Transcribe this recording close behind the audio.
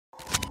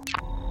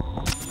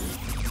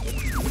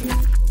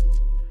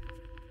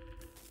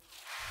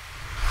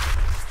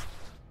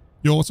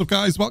Yo, what's up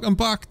guys? Welcome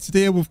back.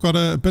 Today we've got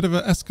a bit of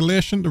an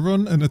escalation to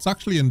run and it's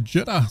actually in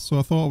jita. So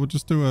I thought I would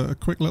just do a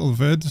quick little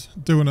vid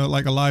doing a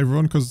live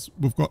run because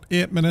we've got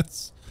 8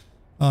 minutes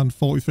and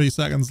 43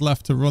 seconds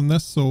left to run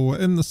this. So we're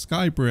in the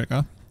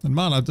Skybreaker and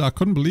man, I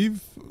couldn't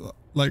believe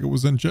like it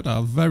was in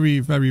jita. Very,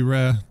 very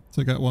rare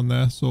to get one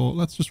there. So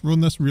let's just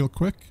run this real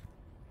quick.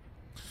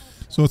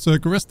 So it's a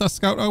Garista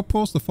Scout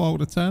Outpost, the 4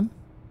 out of 10.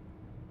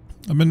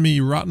 I'm in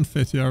me rattan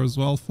fit here as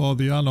well for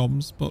the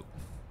anoms, but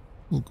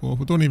we'll go.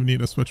 We don't even need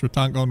to switch a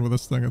tank on with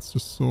this thing. It's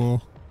just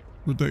so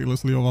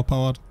ridiculously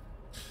overpowered.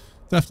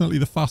 Definitely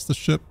the fastest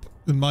ship,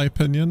 in my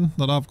opinion,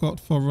 that I've got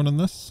for running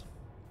this.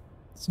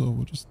 So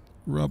we'll just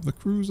grab the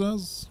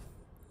cruisers.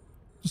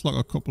 Just like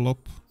a couple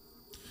up.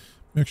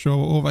 Make sure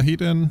we're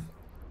overheating.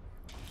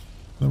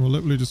 Then we're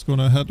literally just going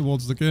to head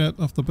towards the gate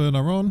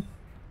Afterburner on.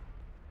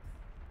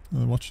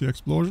 And watch the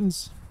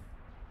explosions.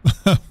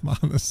 Man,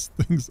 this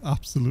thing's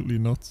absolutely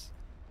nuts.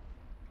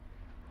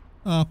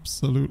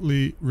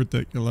 Absolutely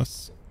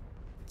ridiculous.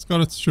 It's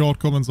got its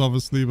shortcomings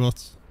obviously,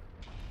 but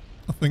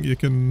I think you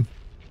can,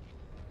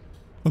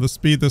 for the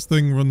speed this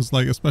thing runs,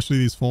 like especially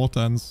these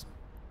Vortons,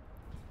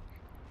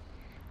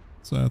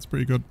 so it's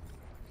pretty good.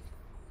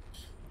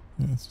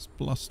 Yeah, let's just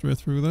blast straight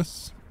through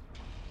this.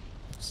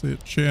 See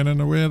it chaining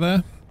away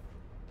there.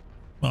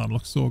 Man,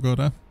 looks so good,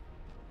 eh?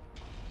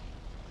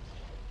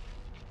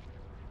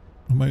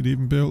 I might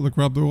even be able to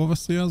grab the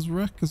Overseer's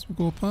wreck as we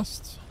go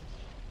past.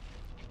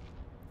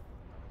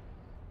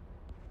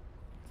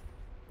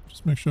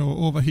 Just make sure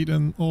we're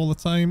overheating all the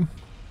time.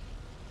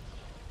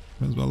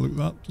 Might as well loot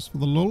that just for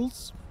the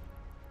lulls.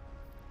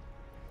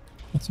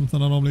 Not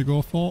something I normally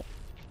go for.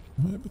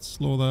 I'm a bit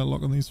slow there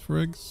locking these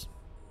frigs.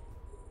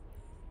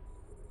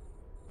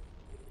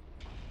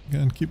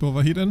 Again, keep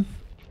overheating.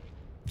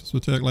 Just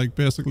will take like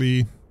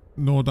basically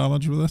no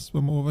damage with this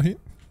when we overheat.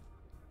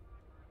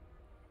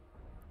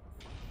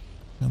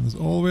 And there's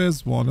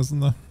always one, isn't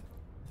there?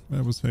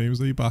 Where was he? Was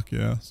he back?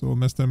 Yeah, so we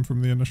missed him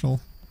from the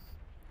initial.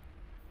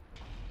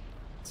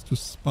 Let's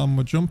just spam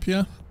my jump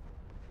here.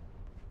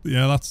 But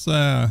yeah, that's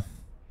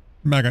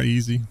mega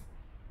easy.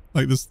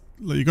 Like this,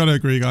 like, you gotta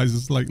agree guys,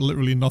 there's like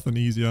literally nothing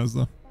easier, is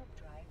there?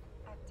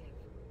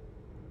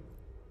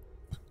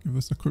 Give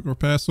this a quick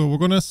repair. So we're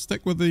gonna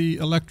stick with the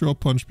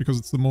ElectroPunch because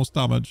it's the most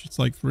damage. It's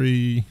like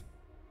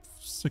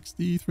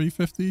 360,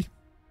 350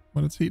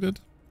 when it's heated.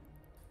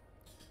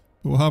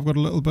 But we have got a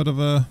little bit of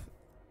a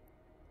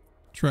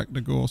trek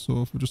to go,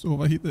 so if we just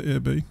overheat the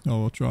AB,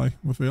 oh, we'll try,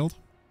 we failed.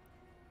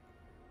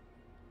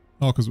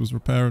 Oh, because it was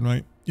repairing,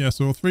 right? Yeah,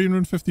 so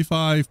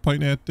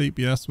 355.8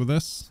 DPS with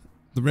this.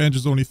 The range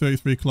is only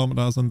 33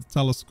 kilometers and the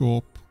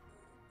telescope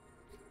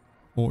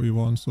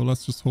 41, so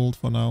let's just hold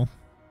for now.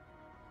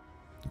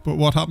 But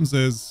what happens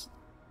is,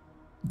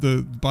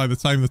 by the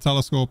time the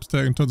telescope's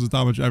taking tons of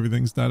damage,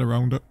 everything's dead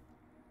around it.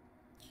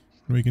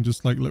 And we can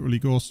just like literally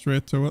go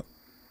straight to it.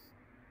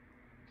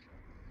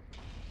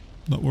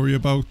 Not worry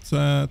about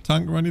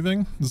tank or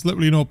anything. There's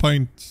literally no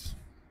point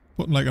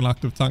putting like an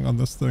active tank on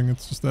this thing.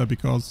 It's just there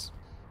because.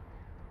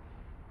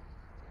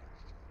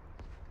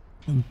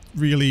 And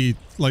really,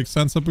 like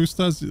sensor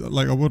boosters,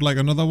 like I would like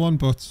another one,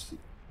 but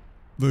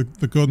the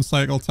gun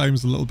cycle time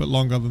is a little bit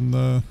longer than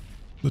the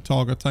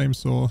target time,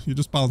 so you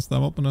just balance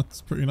them up and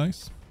it's pretty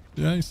nice.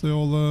 Yeah, you see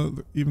all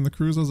even the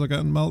cruisers are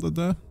getting melted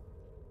there.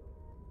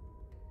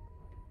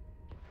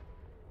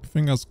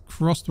 Fingers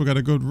crossed we get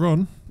a good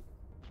run.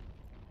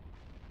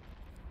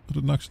 I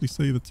didn't actually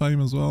see the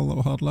time as well that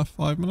we had left,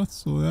 5 minutes,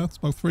 so yeah, it's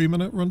about 3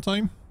 minute run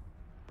time.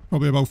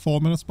 Probably about 4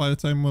 minutes by the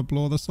time we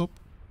blow this up.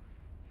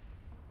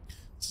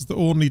 This is the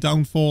only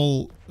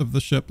downfall of the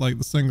ship, like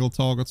the single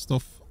target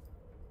stuff.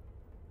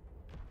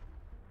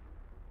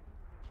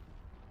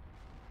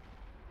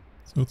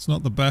 So it's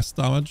not the best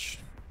damage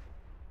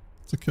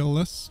to kill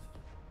this.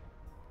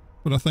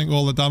 But I think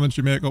all the damage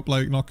you make up,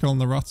 like not killing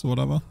the rats or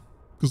whatever.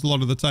 Because a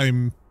lot of the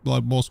time,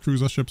 like most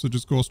cruiser ships would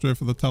just go straight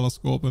for the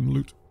telescope and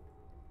loot.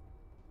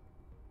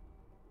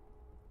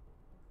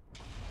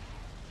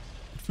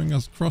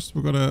 Fingers crossed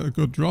we got a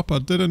good drop. I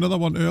did another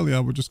one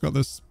earlier. We just got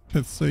this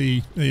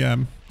Pithum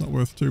EM. Not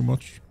worth too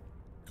much.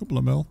 Couple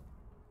of mil.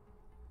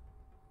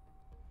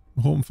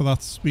 We're hoping for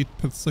that sweet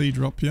Pithum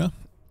drop here.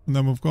 And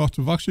then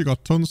we've actually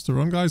got tons to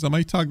run, guys. I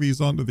might tag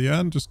these on to the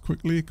end just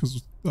quickly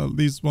because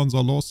these ones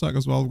are low sec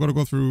as well. We've got to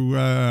go through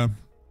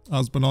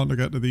Asbanon to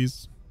get to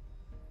these.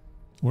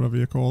 Whatever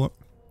you call it.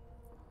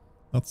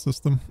 That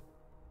system.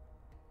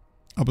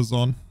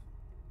 Abazon.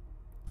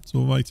 So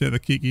we might take the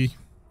kiki.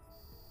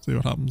 See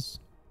what happens.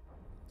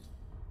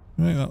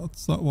 Right,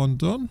 that's that one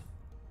done.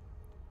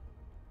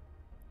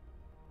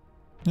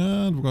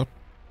 And we've got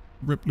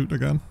rip loot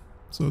again.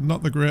 So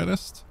not the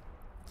greatest.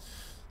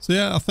 So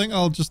yeah, I think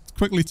I'll just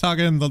quickly tag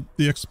in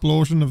the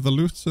explosion of the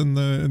loot in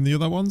the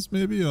other ones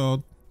maybe,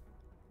 or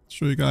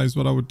show you guys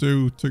what I would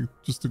do to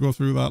go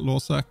through that low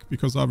sec,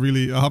 because I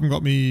haven't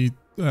got me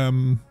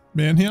main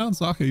here.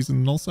 Zaqq, he's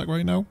in null sec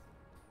right now.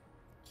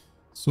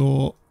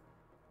 So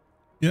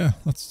yeah,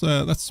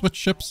 let's switch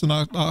ships and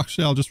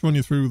I'll just run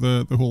you through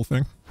the whole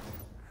thing.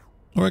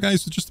 Alright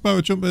guys, so just about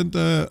to jump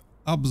into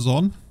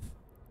Abzon.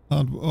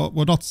 And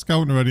we're not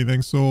scouting or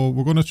anything, so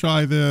we're going to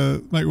try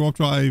the micro warp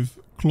drive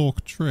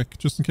cloak trick,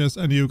 just in case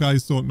any of you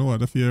guys don't know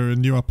it, if you're a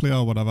newer player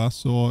or whatever.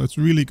 So it's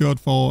really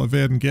good for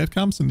evading gate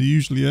camps, and it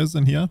usually is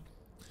in here.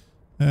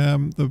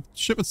 The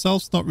ship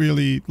itself's not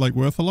really like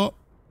worth a lot.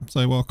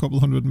 Say, well, a couple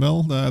hundred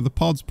mil. The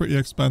pod's pretty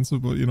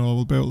expensive, but you know,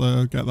 we'll be able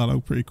to get that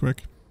out pretty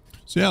quick.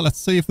 So yeah, let's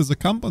see if there's a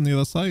camp on the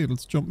other side.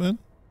 Let's jump in.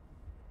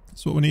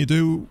 So what we need to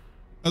do,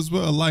 as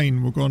we're a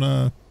line, we're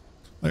gonna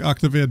like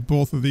activate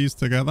both of these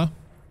together.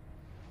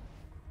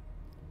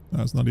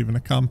 That's not even a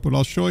camp, but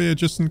I'll show you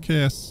just in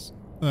case,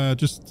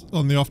 just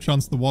on the off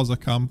chance there was a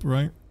camp,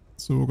 right?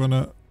 So we're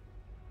gonna,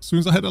 as soon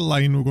as I hit a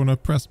line, we're gonna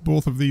press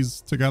both of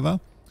these together.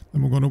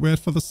 Then we're gonna wait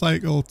for the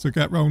cycle to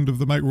get round of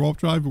the micro warp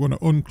drive. We're gonna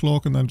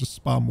uncloak and then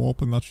just spam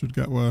warp, and that should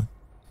get her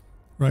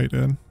right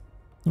in.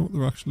 Oh,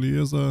 there actually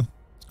is a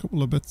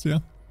couple of bits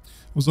here.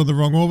 I was on the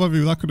wrong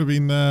overview. That could have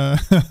been a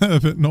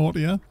bit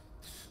naughtier.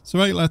 So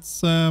right,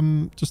 let's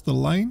just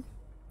align.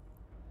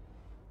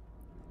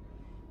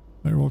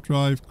 Micro warp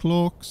drive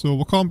cloak. So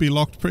we can't be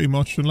locked pretty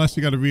much unless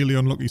you get a really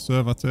unlucky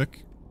server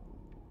tick.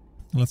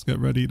 Let's get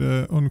ready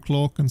to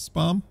uncloak and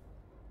spam.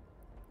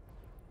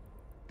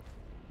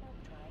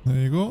 There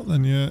you go.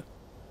 Then you're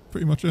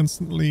pretty much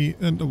instantly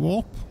into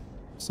warp.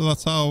 So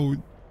that's how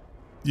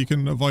you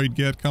can avoid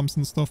gate camps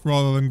and stuff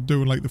rather than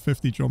doing like the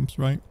 50 jumps,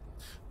 right?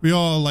 We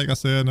are, like I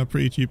say, in a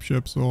pretty cheap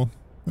ship, so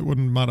it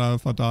wouldn't matter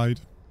if I died.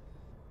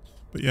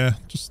 But yeah,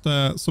 just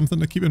something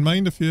to keep in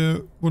mind if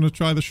you want to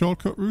try the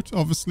shortcut route.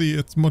 Obviously,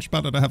 it's much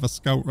better to have a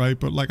scout, right?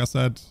 But like I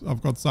said,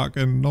 I've got zaqq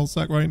and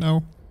nullsec right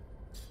now.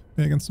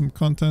 Making some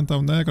content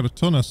down there. Got a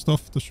ton of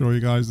stuff to show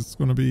you guys. It's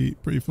going to be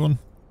pretty fun.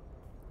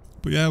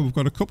 But yeah, we've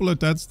got a couple of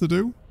deads to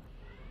do.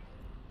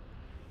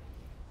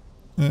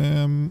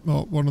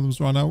 Oh, one of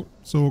them's run out.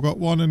 So we've got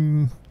one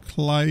in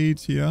Clyde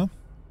here.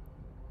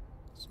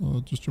 So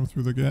I'll just jump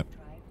through the gate.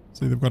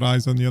 See, they've got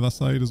eyes on the other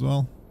side as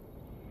well.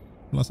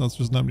 Unless that's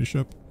just an empty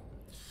ship.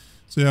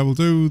 So yeah, we'll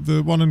do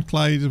the one in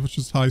Clyde, which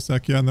is high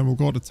sec, yeah, and then we'll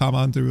go to Tama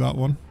and do that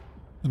one.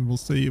 And we'll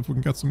see if we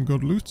can get some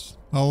good loot.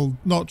 I'll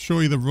not show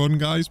you the run,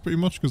 guys, pretty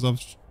much,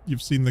 because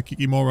you've seen the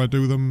kiki more. I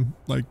do them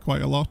like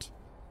quite a lot.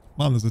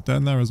 Man, there's a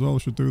den there as well.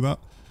 We should do that.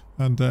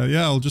 And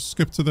yeah, I'll just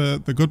skip to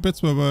the good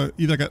bits where we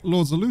either get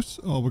loads of loot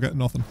or we'll get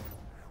nothing.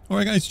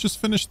 Alright guys, just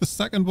finished the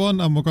second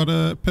one and we've got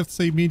a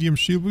Pithum medium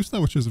shield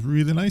booster, which is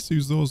really nice.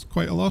 Use those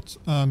quite a lot.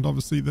 And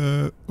obviously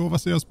the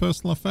Overseer's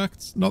personal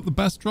effects. Not the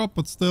best drop,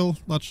 but still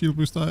that shield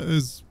booster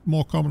is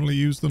more commonly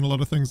used than a lot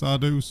of things I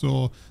do.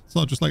 So it's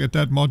not just like a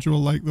dead module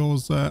like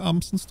those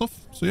amps and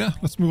stuff. So yeah,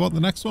 let's move on to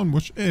the next one,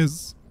 which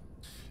is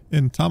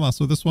in Tama.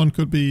 So this one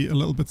could be a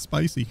little bit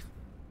spicy.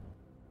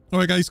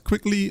 Alright guys,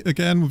 quickly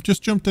again, we've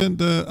just jumped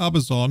into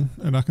Abazon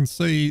and I can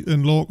see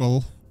in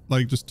local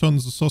like just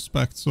tons of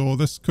suspects, so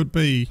this could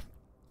be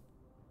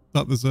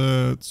that there's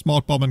a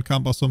smart bombing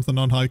camp or something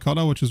on High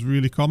Cotter, which is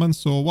really common.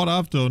 So what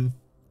I've done,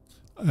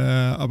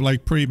 I've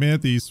like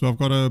pre-made these, so I've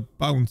got a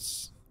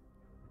bounce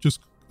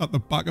just at the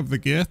back of the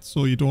gate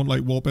so you don't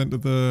like warp into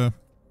the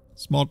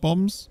smart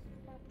bombs.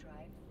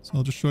 So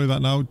I'll just show you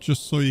that now,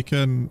 just so you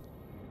can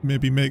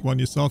maybe make one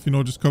yourself, you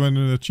know, just come in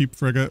a cheap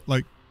frigate,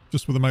 like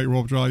just with a micro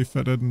warp drive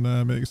fitted and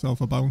make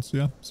yourself a bounce,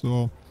 yeah.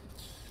 So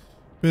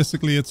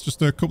basically, it's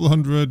just a couple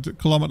 100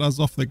 kilometers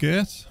off the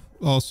gate,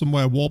 or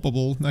somewhere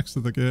warpable next to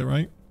the gate,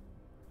 right?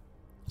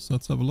 So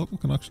let's have a look. We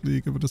can actually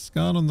give it a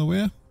scan on the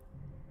way.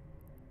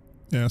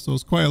 Yeah, so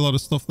there's quite a lot of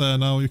stuff there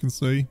now, you can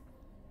see.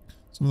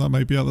 Some of that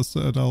might be at the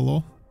Citadel,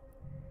 though.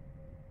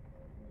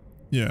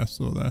 Yeah,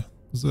 so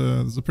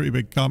there's a pretty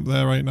big camp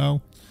there right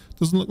now.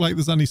 Doesn't look like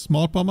there's any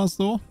smart bombers,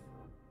 though.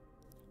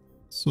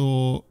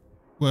 So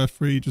we're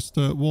free just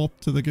to warp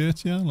to the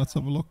gate, yeah? Let's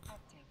have a look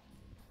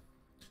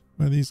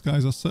where these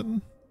guys are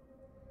sitting.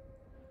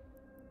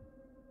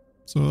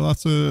 So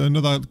that's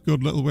another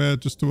good little way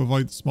just to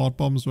avoid the smart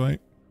bombs, right?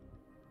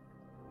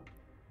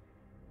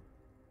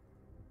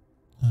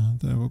 And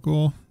there we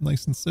go.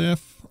 Nice and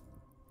safe.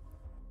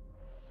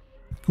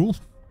 Cool.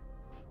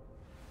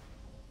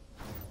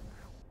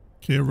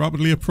 Okay,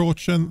 rapidly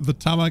approaching the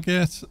Tama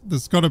gate.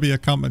 There's got to be a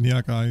camp in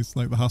here, guys.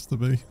 Like, there has to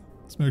be.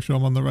 Let's make sure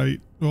I'm on the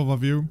right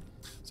overview.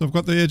 So I've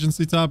got the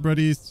agency tab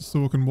ready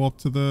so we can warp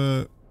to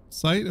the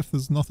site if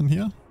there's nothing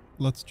here.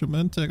 Let's jump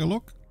in, take a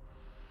look.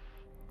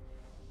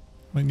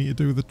 Might need to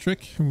do the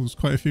trick. There's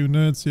quite a few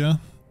nerds here.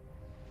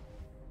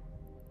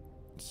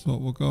 So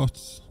we've got,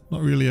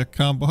 not really a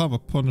camp, we'll have a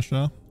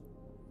Punisher.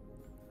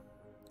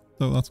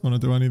 Doubt that's going to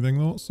do anything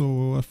though.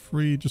 So we're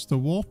free just to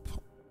warp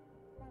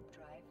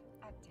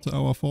to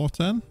our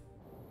 410.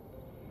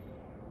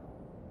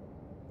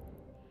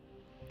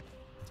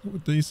 Got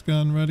the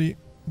D-scan ready.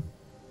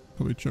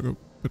 Probably chuck a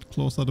bit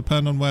closer,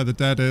 depending on where the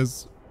dead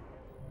is.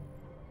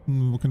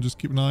 We can just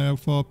keep an eye out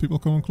for people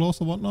coming close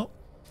or whatnot.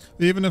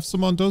 Even if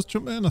someone does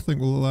jump in, I think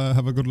we'll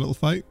have a good little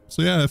fight.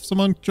 So yeah, if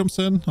someone jumps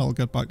in, I'll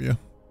get back to you.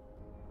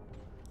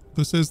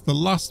 This is the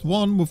last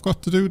one we've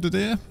got to do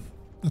today.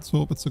 Let's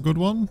hope it's a good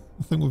one.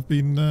 I think we've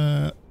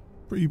been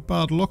pretty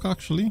bad luck,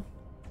 actually.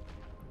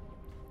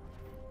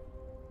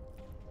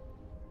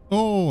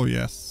 Oh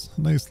yes,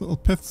 nice little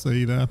pith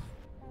seed there.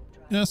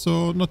 yeah,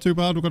 so not too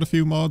bad. We've got a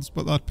few mods,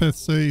 but that Pith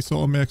C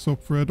sort of makes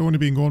up for it. Only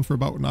been going for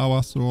about an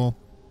hour, so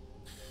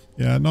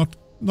yeah,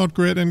 not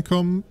great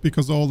income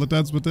because all the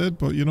deads were dead,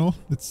 but you know,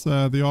 it's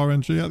the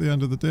RNG at the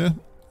end of the day.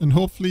 And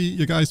hopefully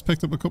you guys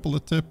picked up a couple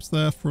of tips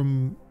there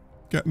from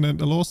getting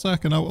into low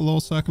sec and out of low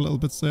sec a little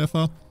bit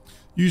safer.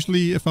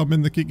 Usually if I'm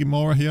in the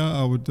Kikimora here,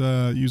 I would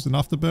use an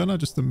Afterburner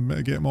just to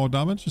mitigate more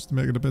damage, just to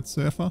make it a bit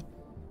safer.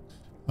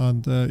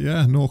 And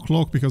yeah, no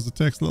cloak because it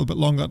takes a little bit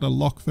longer to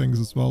lock things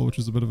as well, which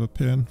is a bit of a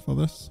pain for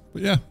this.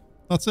 But yeah,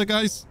 that's it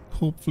guys.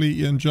 Hopefully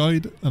you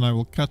enjoyed, and I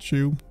will catch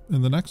you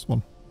in the next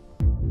one.